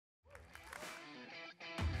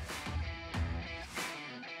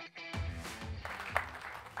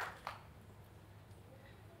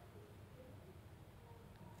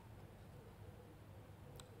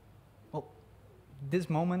this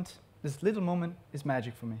moment, this little moment, is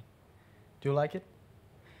magic for me. Do you like it?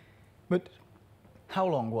 But how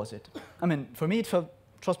long was it? I mean, for me it felt,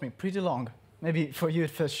 trust me, pretty long. Maybe for you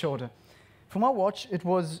it felt shorter. For my watch it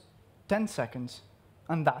was 10 seconds,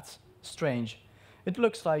 and that's strange. It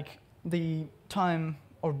looks like the time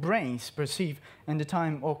our brains perceive and the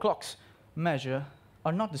time our clocks measure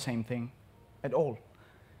are not the same thing at all.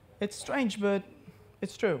 It's strange, but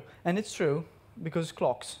it's true. And it's true because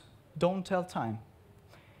clocks don't tell time.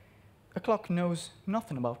 A clock knows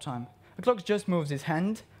nothing about time. A clock just moves its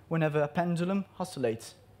hand whenever a pendulum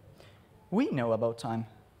oscillates. We know about time.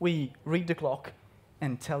 We read the clock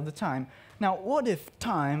and tell the time. Now, what if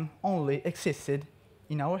time only existed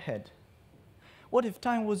in our head? What if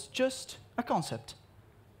time was just a concept?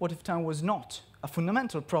 What if time was not a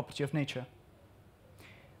fundamental property of nature?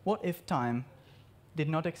 What if time did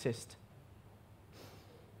not exist?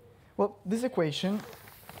 Well, this equation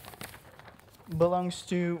belongs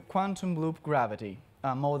to quantum loop gravity,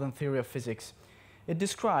 a modern theory of physics. It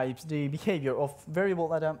describes the behavior of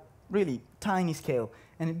variables at a really tiny scale,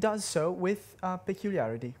 and it does so with a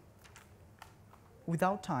peculiarity.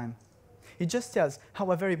 Without time. It just tells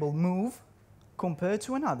how a variable moves compared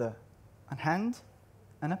to another, a hand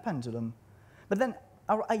and a pendulum. But then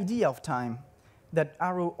our idea of time, that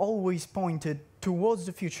arrow always pointed towards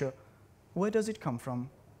the future, where does it come from?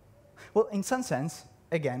 Well, in some sense,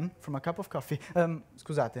 again, from a cup of coffee,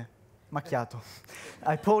 scusate, macchiato.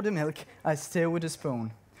 I pour the milk, I stir with a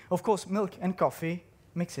spoon. Of course, milk and coffee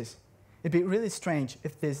mixes. It'd be really strange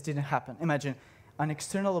if this didn't happen. Imagine an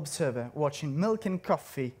external observer watching milk and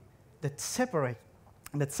coffee that separates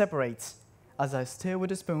as I stir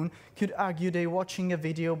with a spoon could argue they're watching a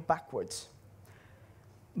video backwards.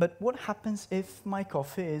 But what happens if my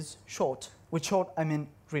coffee is short? With short, I mean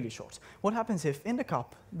really short. What happens if in the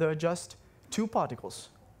cup there are just two particles,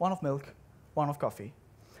 one of milk, one of coffee?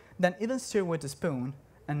 Then even stir with a spoon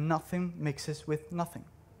and nothing mixes with nothing.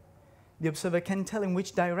 The observer can tell in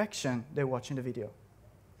which direction they're watching the video.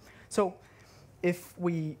 So if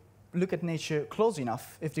we look at nature close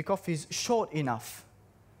enough, if the coffee is short enough,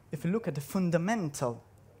 if we look at the fundamental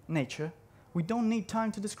nature, we don't need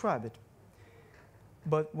time to describe it.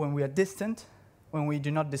 But when we are distant, when we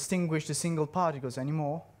do not distinguish the single particles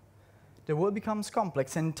anymore, the world becomes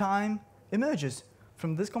complex and time emerges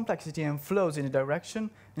from this complexity and flows in the direction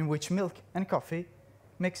in which milk and coffee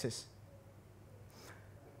mixes.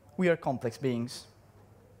 We are complex beings.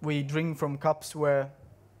 We drink from cups where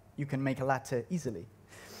you can make a latte easily.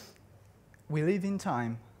 We live in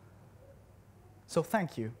time. So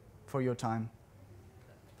thank you for your time.